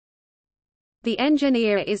The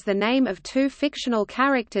Engineer is the name of two fictional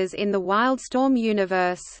characters in the Wildstorm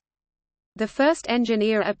universe. The first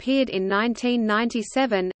Engineer appeared in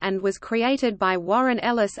 1997, and was created by Warren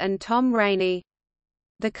Ellis and Tom Rainey.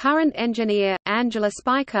 The current Engineer, Angela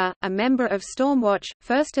Spica, a member of Stormwatch,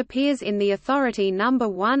 first appears in The Authority No.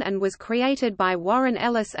 1 and was created by Warren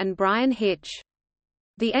Ellis and Brian Hitch.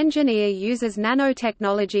 The Engineer uses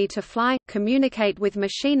nanotechnology to fly, communicate with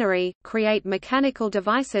machinery, create mechanical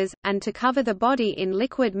devices, and to cover the body in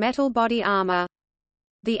liquid metal body armor.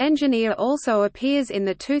 The Engineer also appears in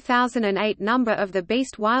the 2008 number of the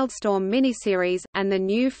Beast Wildstorm miniseries, and the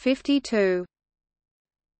New 52.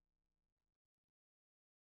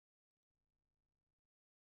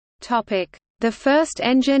 The first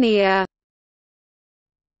Engineer.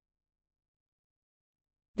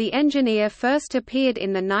 The Engineer first appeared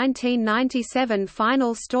in the 1997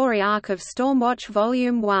 final story arc of Stormwatch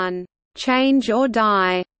Volume 1, Change or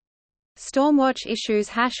Die. Stormwatch issues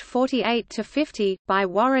 #48-50, by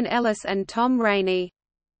Warren Ellis and Tom Rainey.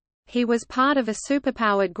 He was part of a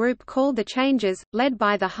superpowered group called the Changers, led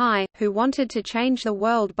by the High, who wanted to change the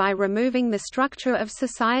world by removing the structure of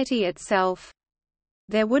society itself.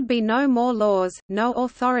 There would be no more laws, no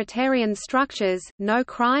authoritarian structures, no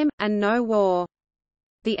crime, and no war.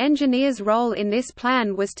 The Engineer's role in this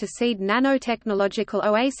plan was to seed nanotechnological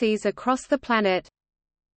oases across the planet.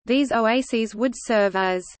 These oases would serve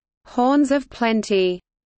as horns of plenty,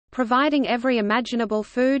 providing every imaginable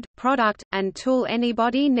food, product, and tool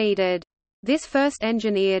anybody needed. This first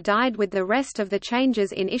Engineer died with the rest of the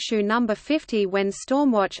Changers in issue No. 50 when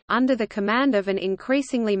Stormwatch, under the command of an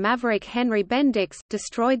increasingly maverick Henry Bendix,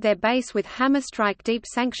 destroyed their base with Hammerstrike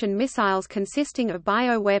deep-sanction missiles consisting of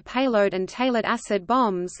BioWare payload and tailored acid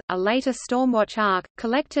bombs. A later Stormwatch arc,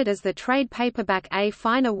 collected as the trade paperback A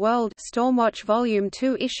Finer World Stormwatch Volume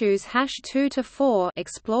 2 issues #2-4,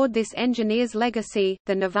 explored this Engineer's legacy.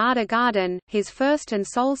 The Nevada Garden, his first and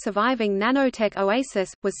sole surviving nanotech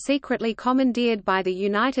oasis, was secretly commandeered by the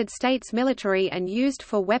United States military and used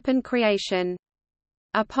for weapon creation.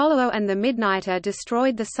 Apollo and the Midnighter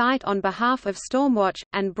destroyed the site on behalf of Stormwatch,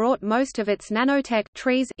 and brought most of its nanotech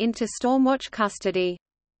trees into Stormwatch custody.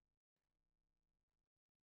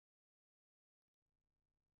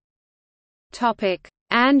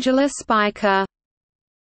 Angela Spica.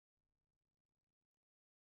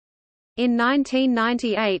 In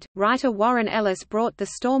 1998, writer Warren Ellis brought the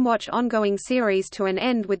Stormwatch ongoing series to an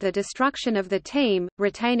end with the destruction of the team,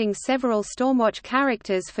 retaining several Stormwatch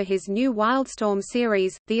characters for his new Wildstorm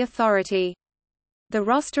series, The Authority. The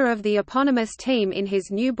roster of the eponymous team in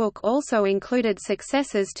his new book also included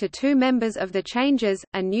successors to two members of the Changers,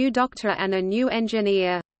 a new Doctor and a new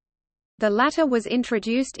Engineer. The latter was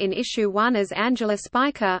introduced in issue 1 as Angela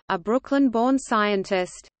Spica, a Brooklyn-born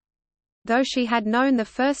scientist. Though she had known the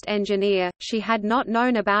first Engineer, she had not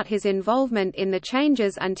known about his involvement in the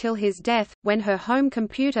Changers until his death, when her home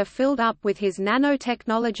computer filled up with his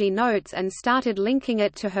nanotechnology notes and started linking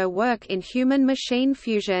it to her work in human-machine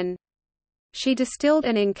fusion. She distilled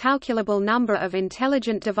an incalculable number of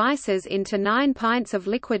intelligent devices into 9 pints of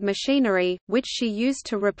liquid machinery, which she used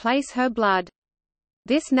to replace her blood.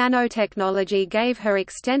 This nanotechnology gave her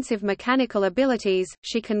extensive mechanical abilities.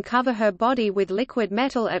 She can cover her body with liquid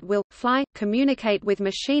metal at will, fly, communicate with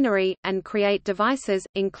machinery, and create devices,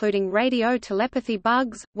 including radio telepathy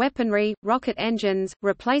bugs, weaponry, rocket engines,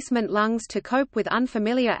 replacement lungs to cope with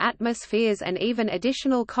unfamiliar atmospheres, and even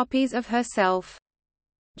additional copies of herself.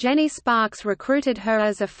 Jenny Sparks recruited her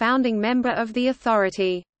as a founding member of the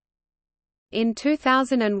Authority. In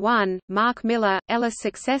 2001, Mark Miller, Ellis'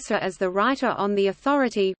 successor as the writer on The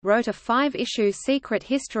Authority, wrote a 5-issue secret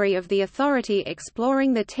history of The Authority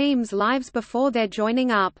exploring the team's lives before their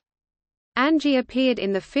joining up. Angie appeared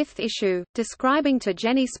in the 5th issue, describing to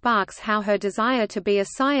Jenny Sparks how her desire to be a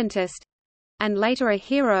scientist—and later a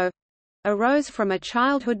hero—arose from a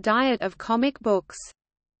childhood diet of comic books.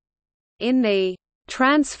 In the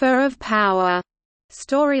 "Transfer of Power"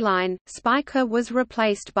 storyline, Spica was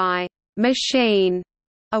replaced by Machine,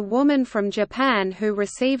 a woman from Japan who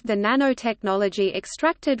received the nanotechnology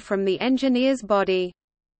extracted from the Engineer's body.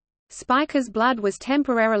 Spica's blood was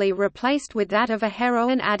temporarily replaced with that of a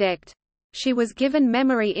heroin addict. She was given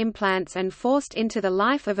memory implants and forced into the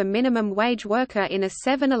life of a minimum-wage worker in a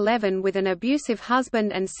 7-Eleven with an abusive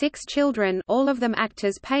husband and 6 children, all of them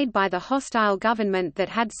actors paid by the hostile government that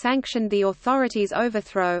had sanctioned the Authority's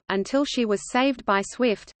overthrow, until she was saved by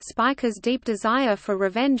Swift. Spica's deep desire for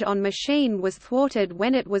revenge on Machine was thwarted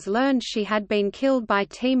when it was learned she had been killed by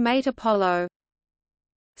teammate Apollo.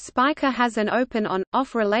 Spica has an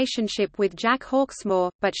open-on-off relationship with Jack Hawksmoor,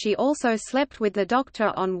 but she also slept with the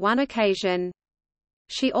Doctor on one occasion.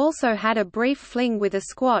 She also had a brief fling with a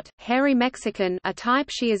squat, hairy Mexican, a type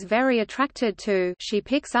she is very attracted to, she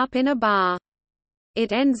picks up in a bar.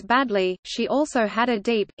 It ends badly. She also had a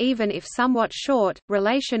deep, even if somewhat short,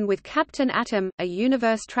 relation with Captain Atom, a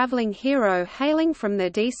universe-traveling hero hailing from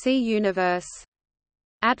the DC universe.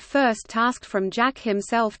 At first tasked from Jack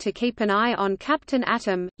himself to keep an eye on Captain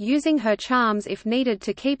Atom, using her charms if needed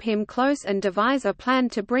to keep him close and devise a plan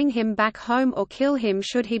to bring him back home or kill him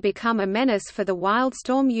should he become a menace for the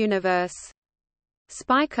Wildstorm universe.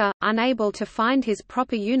 Spica, unable to find his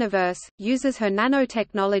proper universe, uses her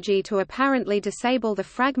nanotechnology to apparently disable the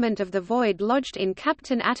fragment of the void lodged in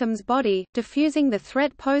Captain Atom's body, diffusing the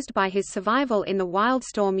threat posed by his survival in the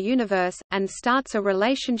Wildstorm universe, and starts a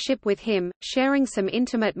relationship with him, sharing some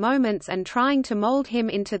intimate moments and trying to mold him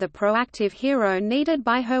into the proactive hero needed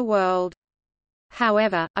by her world.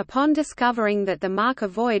 However, upon discovering that the marker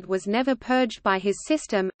void was never purged by his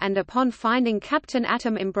system, and upon finding Captain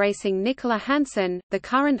Atom embracing Nicola Hansen, the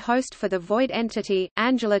current host for the void entity,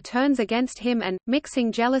 Angela turns against him and,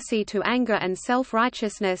 mixing jealousy to anger and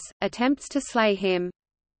self-righteousness, attempts to slay him.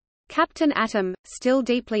 Captain Atom, still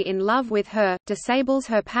deeply in love with her, disables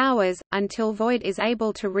her powers, until Void is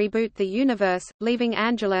able to reboot the universe, leaving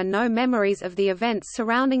Angela no memories of the events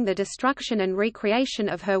surrounding the destruction and recreation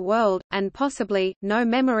of her world, and possibly, no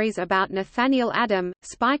memories about Nathaniel Adam.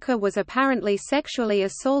 Spica was apparently sexually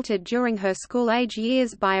assaulted during her school-age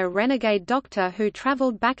years by a renegade doctor who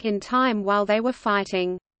traveled back in time while they were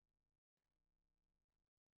fighting.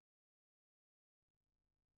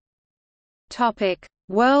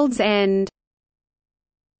 World's End.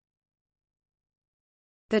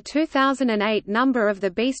 The 2008 number of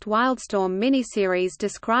the Beast Wildstorm miniseries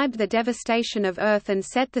described the devastation of Earth and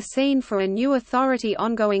set the scene for a new Authority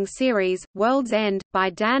ongoing series, World's End, by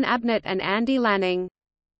Dan Abnett and Andy Lanning.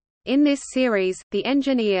 In this series, the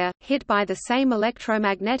engineer, hit by the same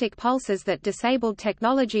electromagnetic pulses that disabled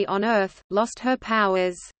technology on Earth, lost her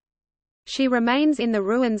powers. She remains in the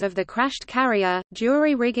ruins of the crashed carrier,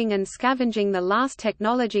 jury-rigging and scavenging the last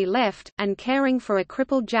technology left, and caring for a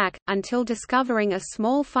crippled Jack, until discovering a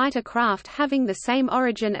small fighter craft having the same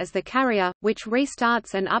origin as the carrier, which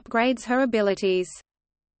restarts and upgrades her abilities.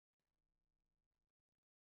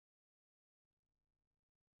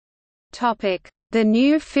 The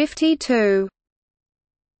New 52.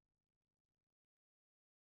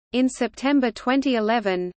 In September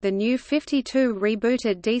 2011, the New 52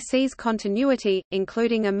 rebooted DC's continuity,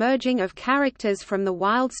 including a merging of characters from the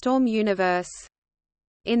Wildstorm universe.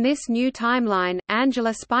 In this new timeline,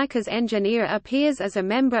 Angela Spica's engineer appears as a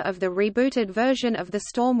member of the rebooted version of the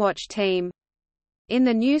Stormwatch team. In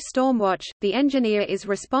the new Stormwatch, the engineer is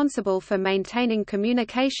responsible for maintaining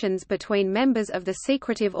communications between members of the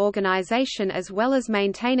secretive organization as well as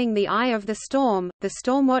maintaining the Eye of the Storm, the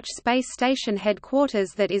Stormwatch space station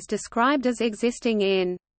headquarters that is described as existing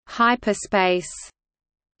in hyperspace.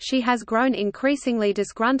 She has grown increasingly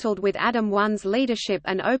disgruntled with Adam One's leadership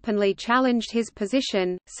and openly challenged his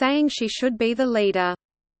position, saying she should be the leader.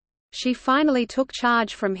 She finally took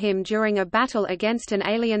charge from him during a battle against an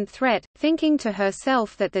alien threat, thinking to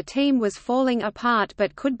herself that the team was falling apart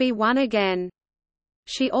but could be won again.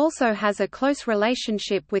 She also has a close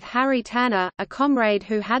relationship with Harry Tanner, a comrade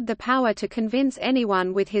who had the power to convince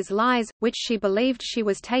anyone with his lies, which she believed she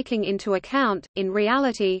was taking into account. In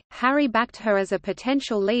reality, Harry backed her as a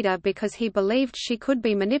potential leader because he believed she could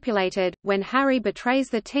be manipulated. When Harry betrays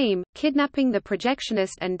the team, kidnapping the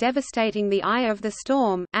projectionist and devastating the Eye of the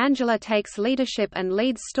Storm, Angela takes leadership and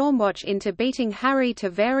leads Stormwatch into beating Harry to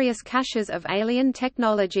various caches of alien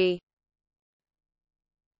technology.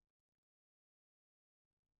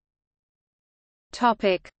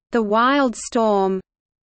 The Wildstorm.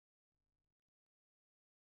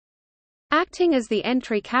 Acting as the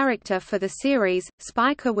entry character for the series,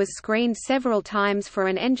 Spica was screened several times for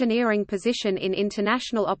an engineering position in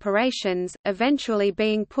international operations, eventually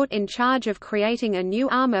being put in charge of creating a new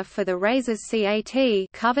armor for the Razor's CAT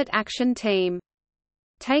Covert Action Team.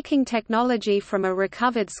 Taking technology from a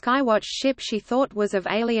recovered Skywatch ship she thought was of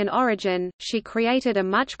alien origin, she created a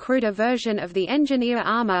much cruder version of the engineer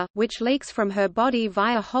armor, which leaks from her body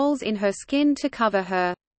via holes in her skin to cover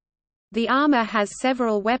her. The armor has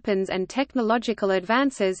several weapons and technological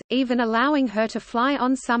advances, even allowing her to fly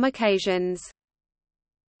on some occasions.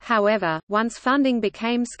 However, once funding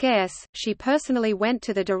became scarce, she personally went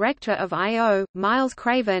to the director of I.O., Miles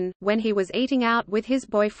Craven, when he was eating out with his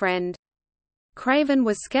boyfriend. Craven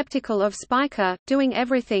was skeptical of Spica, doing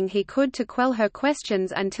everything he could to quell her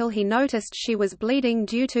questions until he noticed she was bleeding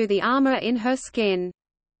due to the armor in her skin.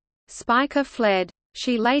 Spica fled.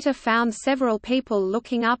 She later found several people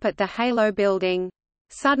looking up at the Halo building.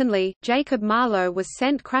 Suddenly, Jacob Marlowe was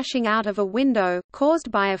sent crashing out of a window,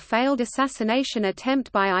 caused by a failed assassination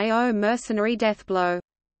attempt by I.O. mercenary Deathblow.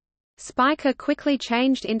 Spica quickly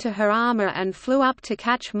changed into her armor and flew up to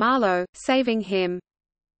catch Marlowe, saving him.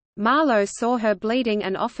 Marlowe saw her bleeding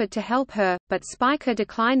and offered to help her, but Spica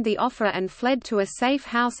declined the offer and fled to a safe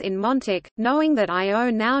house in Montauk, knowing that I.O.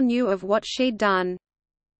 now knew of what she'd done.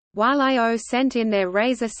 While I.O. sent in their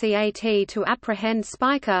Razor CAT to apprehend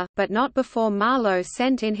Spica, but not before Marlowe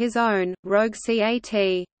sent in his own, Rogue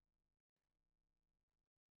CAT.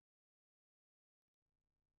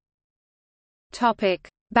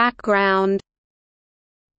 Background.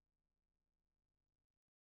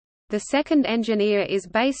 The second engineer is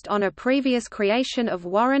based on a previous creation of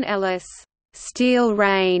Warren Ellis, Steel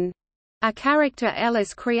Rain, a character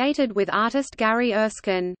Ellis created with artist Gary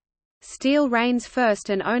Erskine. Steel Rain's first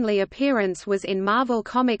and only appearance was in Marvel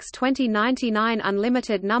Comics 2099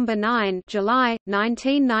 Unlimited No. 9, July,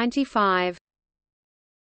 1995.